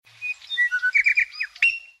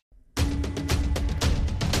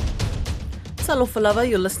Talofa lava,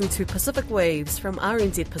 you're listening to Pacific Waves from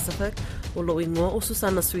RNZ Pacific, o Loingo o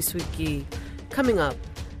Susana Suisuiki. Coming up,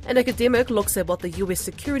 an academic looks at what the US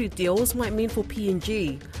security deals might mean for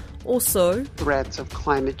PNG. Also, threats of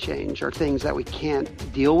climate change are things that we can't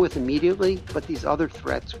deal with immediately, but these other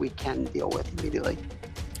threats we can deal with immediately.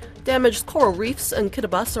 Damaged coral reefs in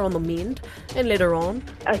Kiribati are on the mend, and later on,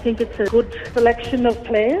 I think it's a good selection of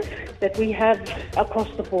players that we have across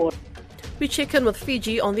the board. we check in with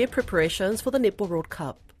Fiji on their preparations for the Netball World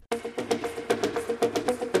Cup.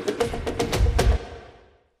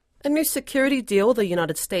 A new security deal the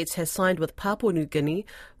United States has signed with Papua New Guinea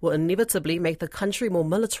will inevitably make the country more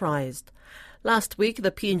militarised. Last week, the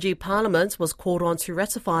PNG Parliament was called on to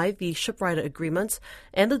ratify the Shipwrighter Agreements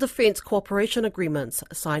and the Defence Cooperation Agreements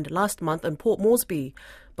signed last month in Port Moresby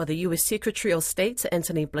by the US Secretary of State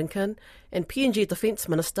Antony Blinken and PNG Defence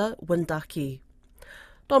Minister Win Daki.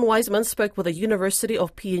 Don Wiseman spoke with a University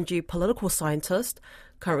of PNG political scientist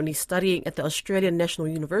currently studying at the Australian National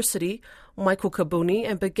University, Michael Kabuni,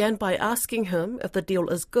 and began by asking him if the deal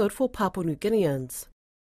is good for Papua New Guineans.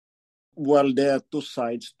 Well, there are two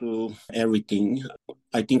sides to everything.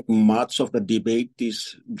 I think much of the debate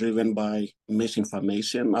is driven by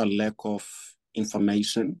misinformation, a lack of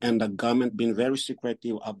information, and the government being very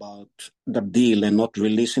secretive about the deal and not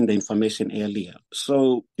releasing the information earlier.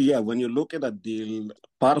 So, when you look at the deal,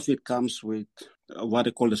 part of it comes with what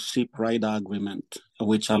they call the Shipwrighter Agreement,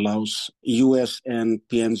 which allows U.S. and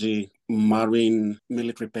PNG marine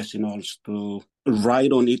military personnel to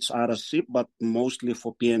ride on each other's ship, but mostly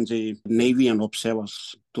for PNG Navy and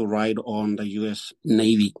observers to ride on the U.S.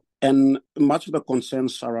 Navy. And much of the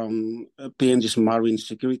concerns around PNG's marine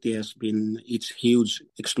security has been its huge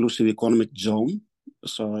exclusive economic zone.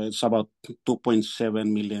 So it's about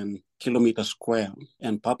 2.7 million kilometers square.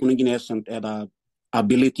 And Papua New Guinea hasn't had the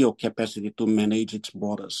ability or capacity to manage its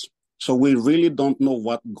borders. So we really don't know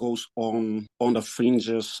what goes on the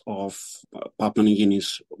fringes of Papua New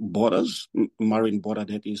Guinea's borders, marine border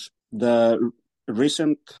that is. The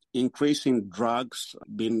recent increase in drugs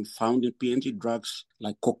being found in PNG, drugs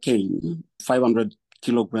like cocaine, 500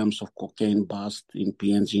 kilograms of cocaine bust in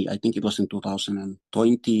PNG, I think it was in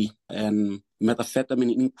 2020, and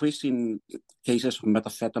methamphetamine, increasing cases of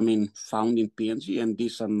methamphetamine found in PNG, and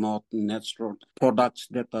these are not natural products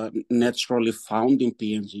that are naturally found in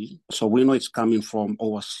PNG. So we know it's coming from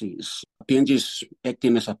overseas. PNG is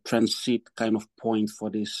acting as a transit kind of point for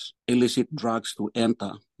these illicit drugs to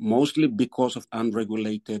enter, mostly because of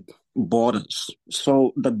unregulated borders.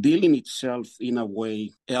 So the deal in itself, in a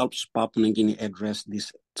way, helps Papua New Guinea address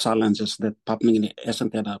these challenges that Papua New Guinea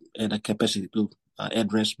hasn't had a capacity to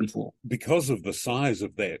address before. Because of the size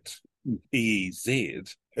of that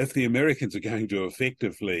EEZ, if the Americans are going to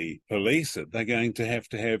effectively police it, they're going to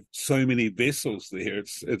have so many vessels there.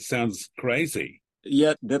 It sounds crazy.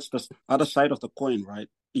 Yeah, that's the other side of the coin, right?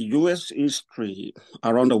 U.S. history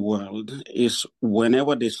around the world is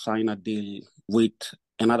whenever they sign a deal with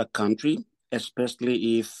another country,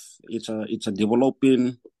 especially if it's a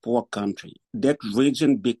developing poor country, that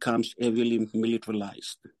region becomes heavily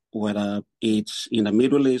militarized, whether it's in the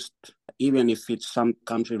Middle East, even if it's some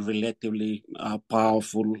country relatively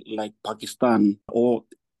powerful like Pakistan, or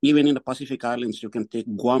even in the Pacific Islands, you can take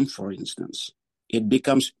Guam, for instance. It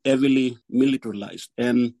becomes heavily militarized.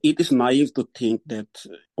 And it is naive to think that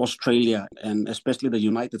Australia, and especially the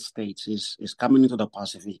United States, is coming into the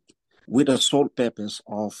Pacific with the sole purpose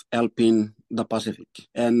of helping the Pacific.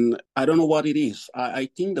 And I don't know what it is. I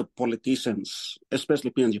think the politicians,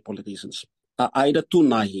 especially PNG politicians, are either too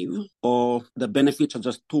naive or the benefits are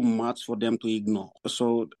just too much for them to ignore.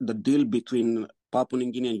 So the deal between Papua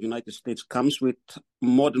New Guinea and United States comes with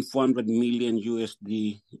more than 400 million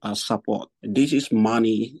USD support. This is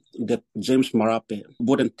money that James Marape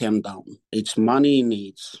wouldn't turn down. It's money he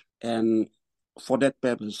needs. And for that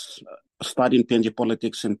purpose, studying PNG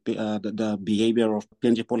politics and the behavior of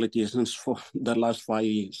PNG politicians for the last 5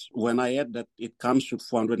 years, when I heard that it comes with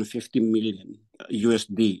 450 million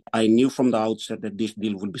USD, I knew from the outset that this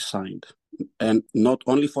deal would be signed. And not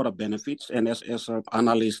only for the benefits, and as an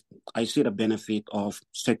analyst, I see the benefit of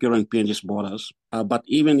securing PNG's borders. But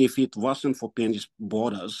even if it wasn't for PNG's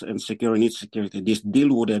borders and securing its security, this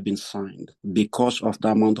deal would have been signed because of the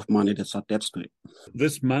amount of money that's attached to it.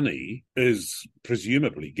 This money is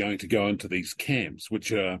presumably going to go into these camps,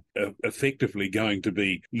 which are effectively going to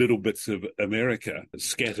be little bits of America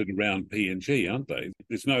scattered around PNG, aren't they?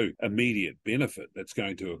 There's no immediate benefit that's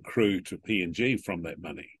going to accrue to PNG from that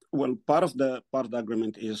money. Well, part of the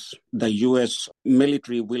agreement is the U.S.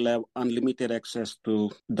 military will have unlimited access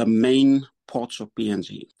to the main ports of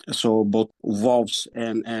PNG. So both wharves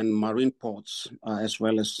and marine ports, as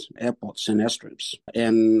well as airports and airstrips.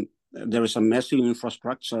 And there is a massive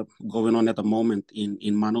infrastructure going on at the moment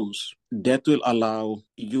in Manus that will allow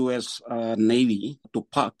U.S. Navy to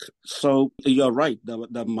park. So you're right.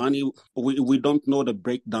 The money, we don't know the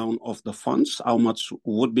breakdown of the funds, how much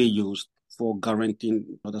would be used for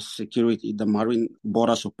guaranteeing the security, the marine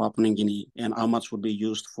borders of Papua New Guinea, and how much would be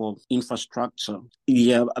used for infrastructure.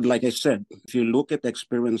 Yeah, like I said, if you look at the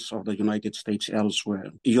experience of the United States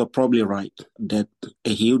elsewhere, you're probably right that a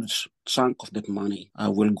huge chunk of that money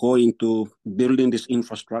will go into building these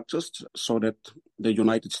infrastructures so that the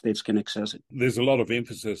United States can access it. There's a lot of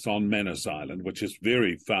emphasis on Manus Island, which is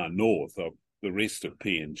very far north of the rest of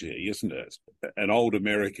PNG, isn't it? An old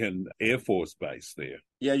American Air Force base there.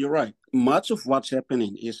 Yeah, you're right. Much of what's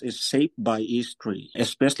happening is shaped by history,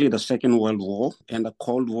 especially the Second World War and the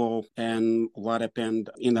Cold War and what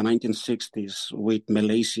happened in the 1960s with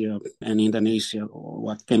Malaysia and Indonesia, or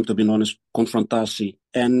what came to be known as Konfrontasi.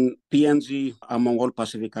 And PNG, among all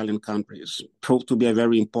Pacific Island countries, proved to be a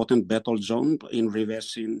very important battle zone in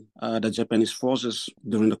reversing the Japanese forces.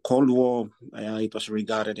 During the Cold War, it was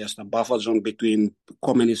regarded as the buffer zone between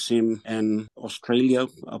communism and Australia.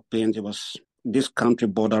 PNG was this country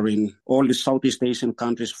bordering all the Southeast Asian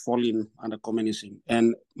countries falling under communism.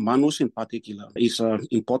 And Manus in particular is an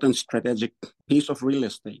important strategic piece of real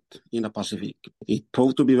estate in the Pacific. It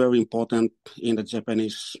proved to be very important in the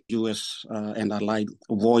Japanese-US and Allied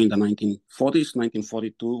war in the 1940s,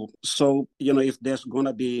 1942. So, if there's going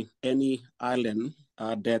to be any island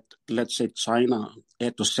that, let's say, China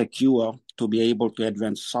had to secure to be able to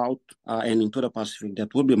advance south and into the Pacific,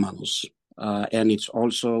 that would be Manus. And it's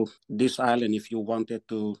also this island, if you wanted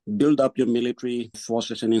to build up your military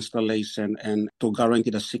forces and installation and to guarantee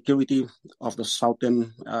the security of the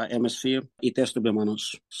southern hemisphere, it has to be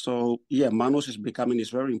Manus. So, yeah, Manus is becoming this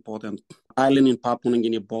very important island in Papua New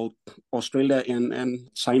Guinea. Both Australia and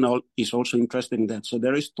China is also interested in that. So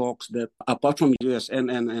there is talks that apart from US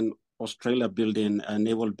and Australia building a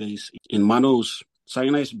naval base in Manus,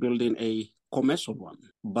 China is building a commercial one.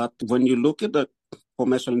 But when you look at the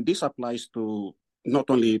commercial, and this applies to not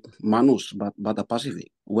only Manus, but the Pacific.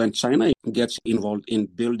 When China gets involved in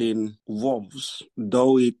building wharves,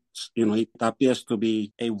 though it appears to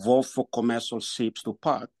be a wharf for commercial ships to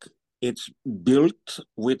park, it's built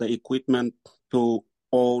with the equipment to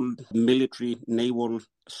all military naval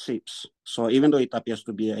ships. So even though it appears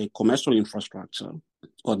to be a commercial infrastructure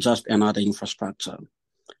or just another infrastructure,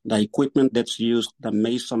 the equipment that's used, the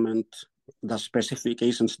measurement, the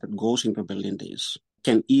specifications that goes into building this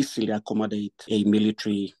can easily accommodate a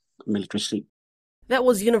military ship. That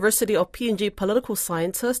was University of PNG political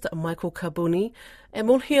scientist Michael Kabuni, and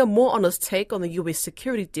we'll hear more on his take on the US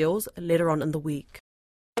security deals later on in the week.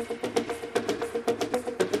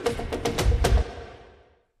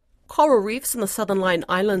 Coral reefs in the Southern Line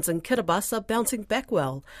Islands in Kiribati are bouncing back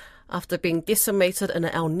well after being decimated in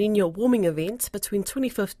an El Niño warming event between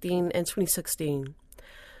 2015 and 2016.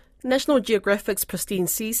 National Geographic's Pristine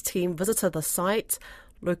Seas team visited the site,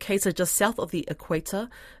 located just south of the equator,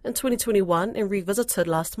 in 2021 and revisited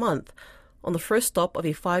last month on the first stop of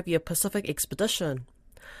a 5-year Pacific expedition.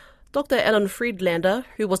 Dr. Alan Friedlander,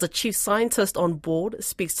 who was the chief scientist on board,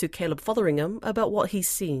 speaks to Caleb Fotheringham about what he's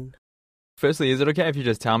seen. Firstly, is it okay if you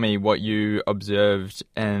just tell me what you observed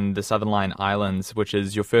in the Southern Line Islands, which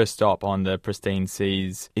is your first stop on the Pristine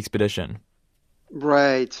Seas expedition?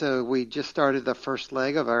 Right. So we just started the first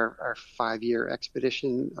leg of our 5-year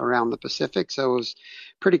expedition around the Pacific. So it was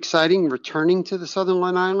pretty exciting returning to the Southern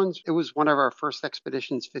Line Islands. It was one of our first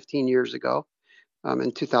expeditions 15 years ago,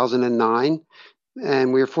 in 2009.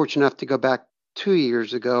 And we were fortunate enough to go back 2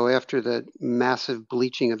 years ago after the massive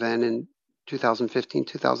bleaching event in 2015,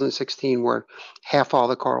 2016, where half all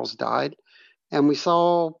the corals died. And we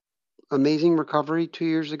saw amazing recovery 2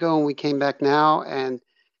 years ago, and we came back now, and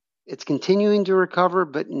it's continuing to recover,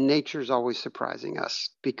 but nature's always surprising us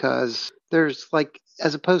because there's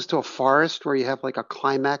as opposed to a forest where you have a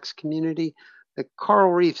climax community, the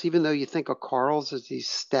coral reefs, even though you think of corals as these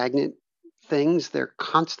stagnant things, they're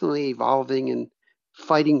constantly evolving and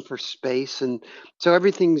fighting for space. And so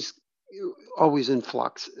everything's always in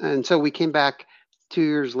flux. And so we came back 2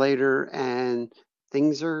 years later and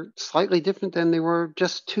things are slightly different than they were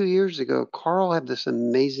just 2 years ago. Coral have this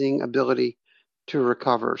amazing ability to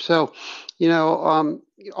recover. So,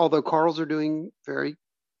 although corals are doing very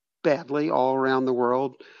badly all around the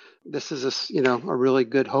world, this is a really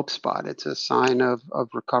good hope spot. It's a sign of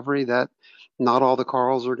recovery that not all the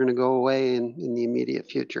corals are going to go away in the immediate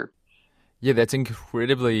future. Yeah, that's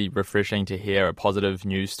incredibly refreshing to hear, a positive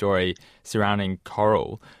news story surrounding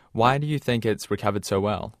coral. Why do you think it's recovered so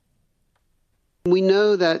well? We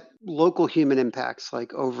know that local human impacts like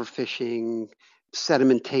overfishing,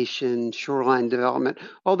 sedimentation, shoreline development,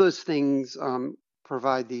 all those things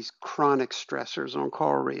provide these chronic stressors on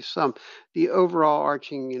coral reefs. The overall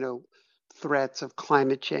arching, threats of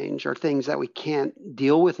climate change are things that we can't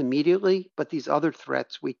deal with immediately, but these other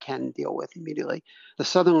threats we can deal with immediately. The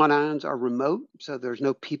Southern Line Islands are remote, so there's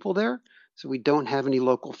no people there, so we don't have any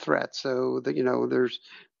local threats. So there's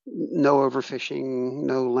no overfishing,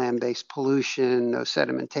 no land-based pollution, no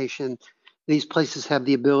sedimentation. These places have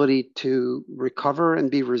the ability to recover and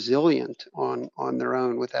be resilient on their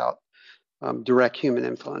own without direct human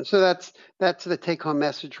influence. So that's the take-home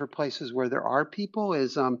message for places where there are people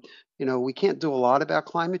is, we can't do a lot about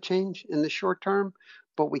climate change in the short term,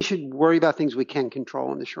 but we should worry about things we can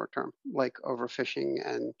control in the short term, like overfishing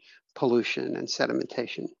and pollution and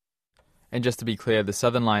sedimentation. And just to be clear, the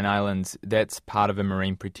Southern Line Islands, that's part of a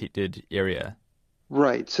marine protected area.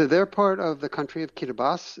 Right. So they're part of the country of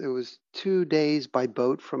Kiribati. It was 2 days by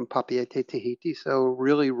boat from Papeete, Tahiti, so a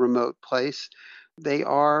really remote place. They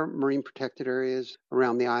are marine protected areas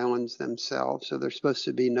around the islands themselves, so there's supposed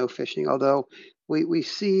to be no fishing, although we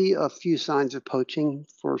see a few signs of poaching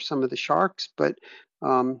for some of the sharks, but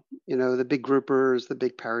the big groupers, the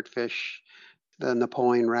big parrotfish, the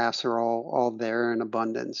Napoleon wrasse are all there in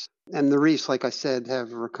abundance. And the reefs, like I said,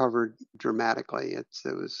 have recovered dramatically. It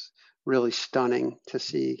was really stunning to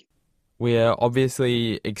see. We're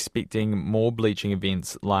obviously expecting more bleaching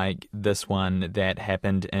events like this one that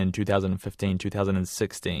happened in 2015,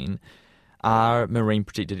 2016. Are marine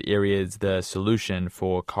protected areas the solution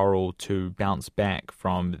for coral to bounce back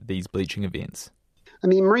from these bleaching events? I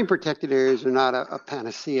mean, marine protected areas are not a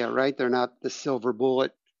panacea, right? They're not the silver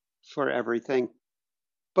bullet for everything.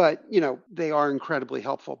 But, they are incredibly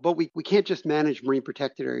helpful. But we can't just manage marine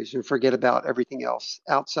protected areas and forget about everything else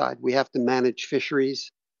outside. We have to manage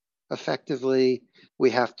fisheries effectively. We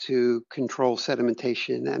have to control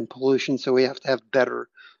sedimentation and pollution. So we have to have better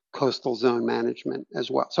coastal zone management as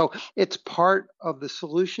well. So it's part of the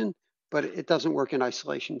solution, but it doesn't work in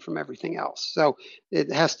isolation from everything else. So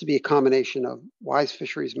it has to be a combination of wise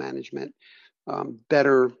fisheries management,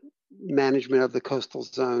 better management of the coastal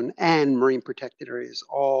zone, and marine protected areas,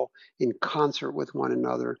 all in concert with one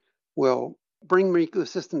another, will bring marine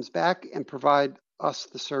ecosystems back and provide us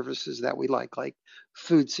the services that we like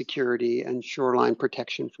food security and shoreline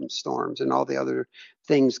protection from storms and all the other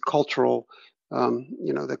things, cultural,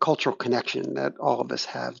 the cultural connection that all of us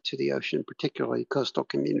have to the ocean, particularly coastal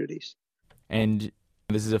communities. And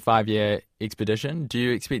this is a 5-year expedition. Do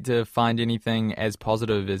you expect to find anything as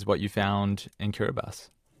positive as what you found in Kiribati?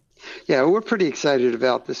 Yeah, we're pretty excited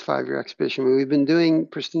about this 5-year expedition. We've been doing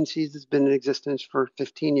Pristine Seas. It's been in existence for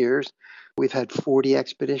 15 years. We've had 40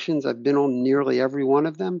 expeditions. I've been on nearly every one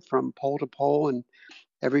of them, from pole to pole and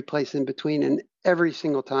every place in between. And every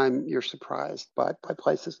single time you're surprised by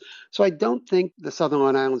places. So I don't think the Southern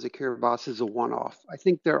Line Islands of Kiribati is a one-off. I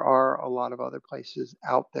think there are a lot of other places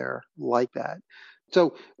out there like that.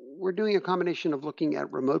 So we're doing a combination of looking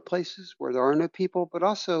at remote places where there are no people, but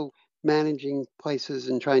also managing places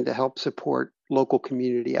and trying to help support local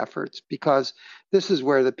community efforts, because this is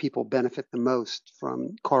where the people benefit the most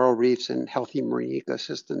from coral reefs and healthy marine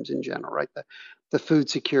ecosystems in general, right? The food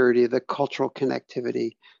security, the cultural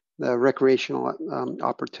connectivity, the recreational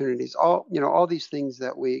opportunities, all these things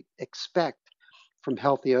that we expect from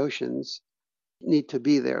healthy oceans need to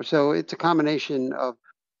be there. So it's a combination of,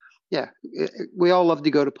 we all love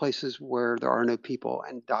to go to places where there are no people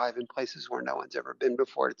and dive in places where no one's ever been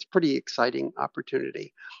before. It's a pretty exciting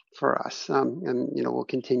opportunity for us. And we'll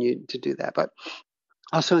continue to do that. But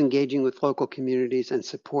also engaging with local communities and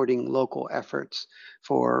supporting local efforts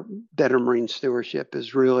for better marine stewardship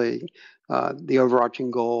is really the overarching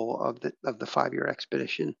goal of the 5-year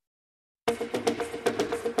expedition.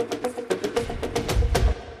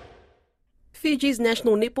 Fiji's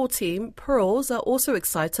national netball team, Pearls, are also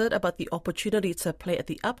excited about the opportunity to play at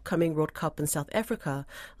the upcoming World Cup in South Africa,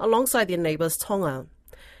 alongside their neighbours Tonga.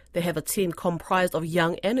 They have a team comprised of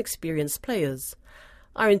young and experienced players.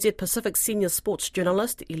 RNZ Pacific senior sports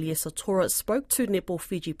journalist Eliesa Tora spoke to Netball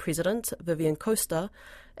Fiji president Vivian Costa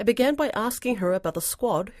and began by asking her about the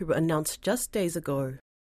squad who were announced just days ago.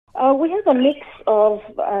 We have a mix of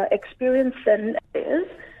experienced and players.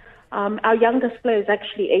 Our youngest player is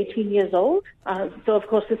actually 18 years old, so of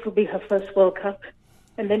course this will be her first World Cup.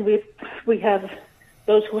 And then we have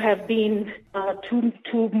those who have been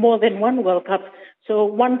to more than one World Cup, So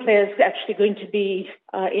one player is actually going to be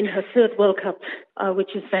in her third World Cup,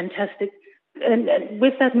 which is fantastic. And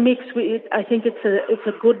with that mix, I think it's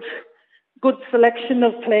a good selection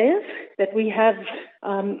of players that we have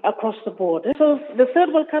across the board. So the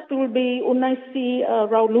third World Cup will be Unaisi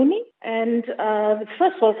Rauluni, and the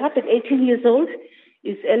first World Cup at 18 years old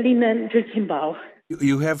is Elina Dritimbao.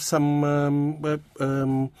 You have some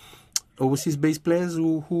overseas-based players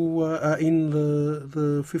who are in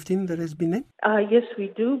the 15 that has been named? Yes, we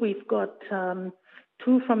do. We've got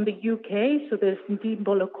two from the UK. So there's Ndimbo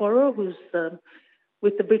Bolokoro, who's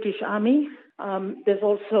with the British Army. There's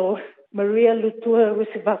also Maria Lutua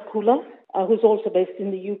Risivakula, who's also based in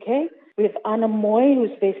the UK. We have Anna Moy,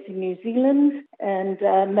 who's based in New Zealand, and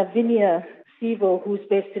Navinia Sivo, who's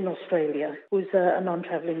based in Australia, who's a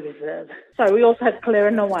non-travelling reserve. Sorry, we also have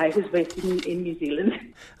Clara Nawai, who's based in New Zealand.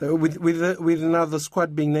 With another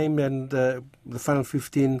squad being named and the final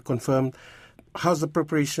 15 confirmed, how's the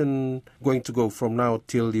preparation going to go from now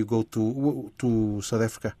till you go to South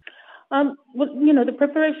Africa? Well, the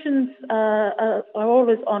preparations are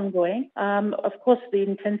always ongoing. Of course, the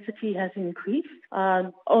intensity has increased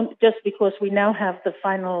just because we now have the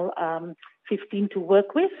final 15 to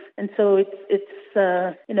work with, and so it's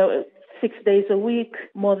 6 days a week,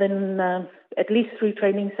 more than at least 3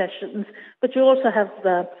 training sessions. But you also have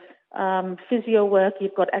the physio work.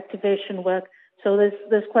 You've got activation work. So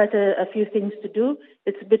there's quite a few things to do.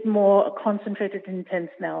 It's a bit more concentrated and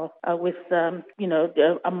intense now with, a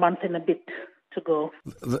month and a bit to go.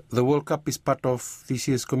 The World Cup is part of this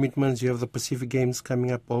year's commitments. You have the Pacific Games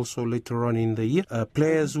coming up also later on in the year.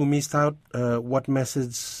 Players who missed out, what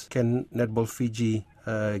message can Netball Fiji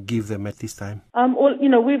give them at this time?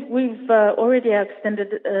 We've already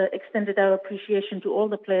extended our appreciation to all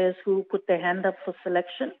the players who put their hand up for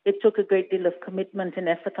selection. It took a great deal of commitment and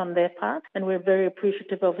effort on their part, and we're very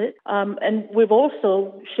appreciative of it. And we've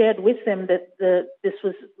also shared with them that the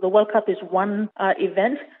World Cup is one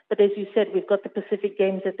event. But as you said, we've got the Pacific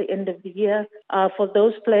Games at the end of the year. For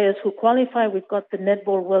those players who qualify, we've got the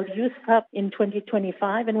Netball World Youth Cup in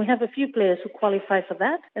 2025, and we have a few players who qualify for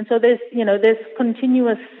that. And so there's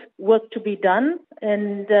continuous work to be done,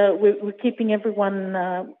 and we're keeping everyone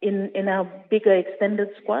in our bigger extended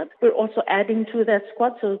squad. We're also adding to that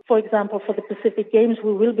squad. So, for example, for the Pacific Games,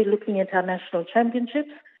 we will be looking at our national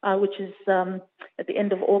championships, which is at the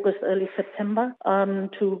end of August, early September,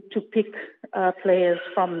 to pick players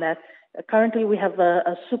from that. Currently, we have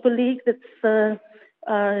a Super League that's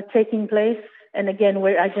taking place, and again,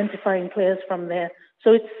 we're identifying players from there.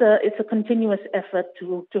 So it's a continuous effort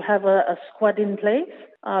to have a squad in place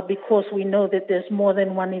because we know that there's more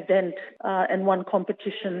than one event and one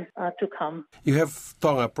competition to come. You have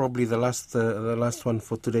Tonga, probably the last one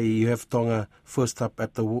for today. You have Tonga first up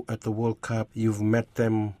at the World Cup. You've met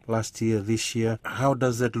them last year, this year. How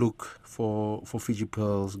does that look for Fiji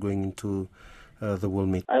Pearls going into the World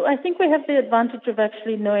Meet? I think we have the advantage of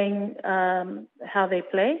actually knowing how they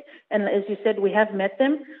play. And as you said, we have met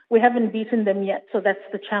them. We haven't beaten them yet, so that's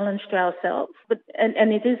the challenge to ourselves. But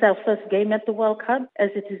and it is our first game at the World Cup, as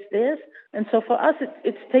it is theirs. And so for us,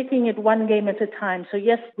 it's taking it one game at a time. So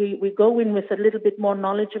yes, we go in with a little bit more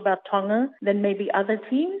knowledge about Tonga than maybe other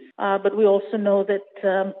teams. But we also know that,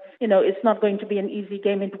 it's not going to be an easy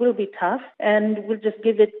game. It will be tough. And we'll just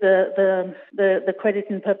give it the credit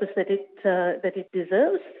and purpose that it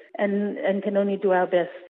deserves and can only do our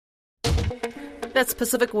best. That's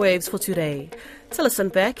Pacific Waves for today. To listen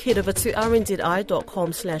back, head over to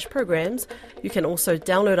rnzi.com/programs. You can also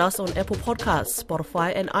download us on Apple Podcasts,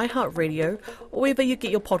 Spotify and iHeartRadio, or wherever you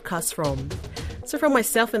get your podcasts from. So from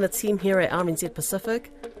myself and the team here at RNZ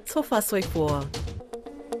Pacific, tofa soifua.